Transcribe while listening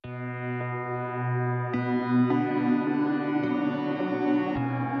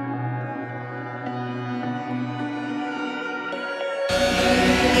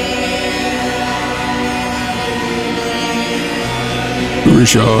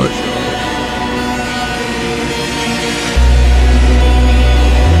Reschad.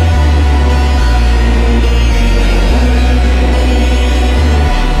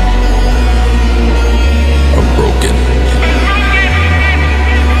 I'm broken.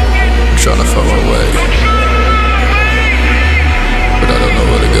 I'm trying to find my way, but I don't know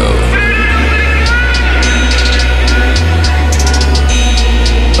where to go.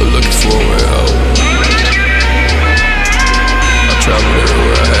 I'm looking for a way out. I traveled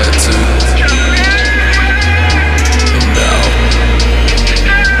everywhere I had to, and now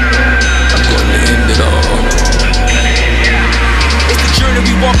I'm going to end it all. It's the journey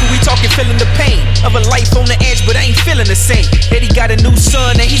we walk and we talking, feeling the pain of a life on the edge, but I ain't feeling the same. That he got a new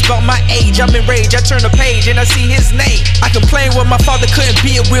son and he's about my age. I'm enraged, I turn the page and I see his name. I complain when my father couldn't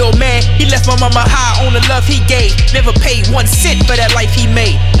be a real man. He left my mama high on the love he gave. Never paid 1 cent for that life he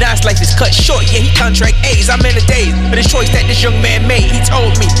made. Now his life is cut short, yeah, he contract A's. I'm in the days for the choice that this young man made. He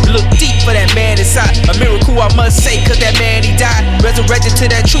told me to look deep for that man inside. A miracle I must say, cause that man he died, resurrected to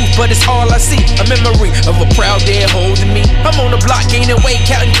that truth, but it's all I see. A memory of a proud dad holding me. I'm on the block gaining weight,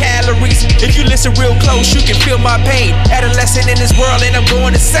 counting calories. If you listen real close, you can feel my pain. Adolescent in this world and I'm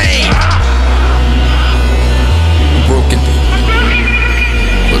going insane. I'm broken.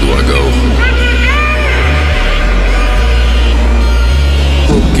 Where do I go?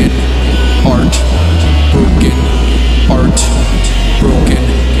 Broken heart, broken art, broken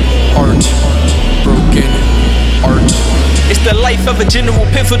art, broken art. It's the life of a general,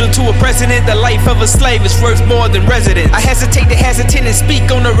 pivotal to a president. The life of a slave is worth more than residence. I hesitate to hesitant and speak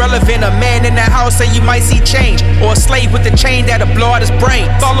on the relevant. A man in the house and you might see change, or a slave with a chain that'll blow out his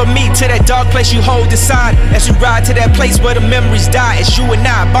brain. Follow me to that dark place you hold inside, as we ride to that place where the memories die. It's you and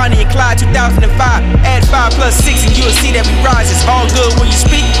I, Bonnie and Clyde 2005. Add 5 plus 6 and you'll see that we rise. It's all good when you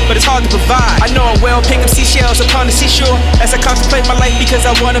speak, but it's hard to provide. I know I'm well, pick up seashells upon the seashore as I contemplate my life because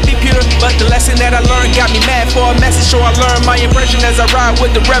I wanna be pure. But the lesson that I learned got me mad for a message, so I learned my impression as I ride with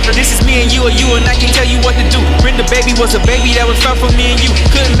the reverend. This is me and you and I can't tell you what to do. Brenda baby was a baby that was found for me and you.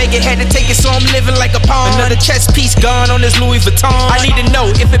 Couldn't make it, had to take it, so I'm living like a pawn. Another chess piece gone on this Louis Vuitton. I need to know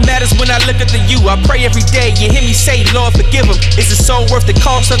if it matters when I look at the you. I pray every day, you hear me say, Lord forgive him. Is his soul worth the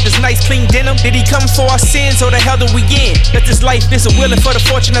cost of this nice clean denim? Did he come for our sins or the hell do we in? That this life isn't willing for the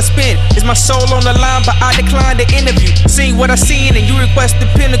fortune I spend. Is my soul on the line, but I decline the interview. See what I seen and you request the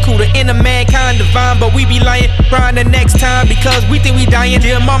pinnacle, the inner mankind divine, but we be lying, crying the next time because we think we dying.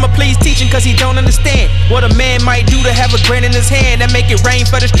 Dear mama, please teach him cause he don't understand what a man might do to have a grain in his hand and make it rain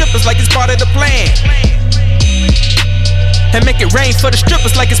for the strippers like it's part of the plan. And make it rain for the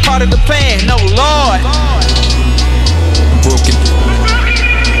strippers like it's part of the plan. No, Lord. I'm broken.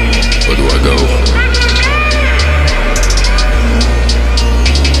 Where do I go?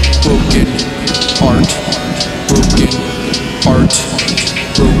 Broken heart, broken art,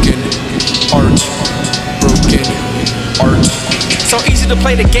 broken art, broken art. So easy to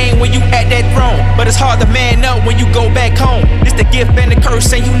play the game when you at that throne, but it's hard to man up when you go back home. It's the gift and the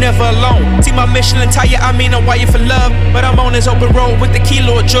curse and you never alone. See my Michelin tire, I mean I'm wired for love, but I'm on this open road with the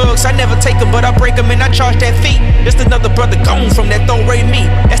kilo of drugs. I never take them, but I break them and I charge that fee. Just another brother gone from that throw ray me.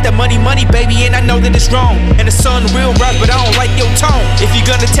 That's that money, baby, and I know that it's wrong. And the sun real rock, but I don't like your tone. If you're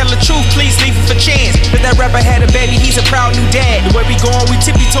gonna tell the truth, please leave it for chance. But that rapper had a baby, he's a proud new dad. The way we going, we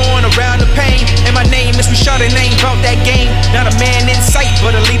tippy-toeing around the pain. And my name is Reschad, and ain't about that game. Not a man in sight,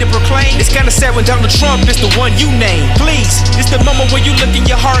 but a leader proclaimed. It's kinda sad when Donald Trump is the one you name. Please, it's the moment when you look in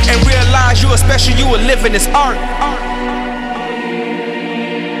your heart and realize you are special, you are living this art.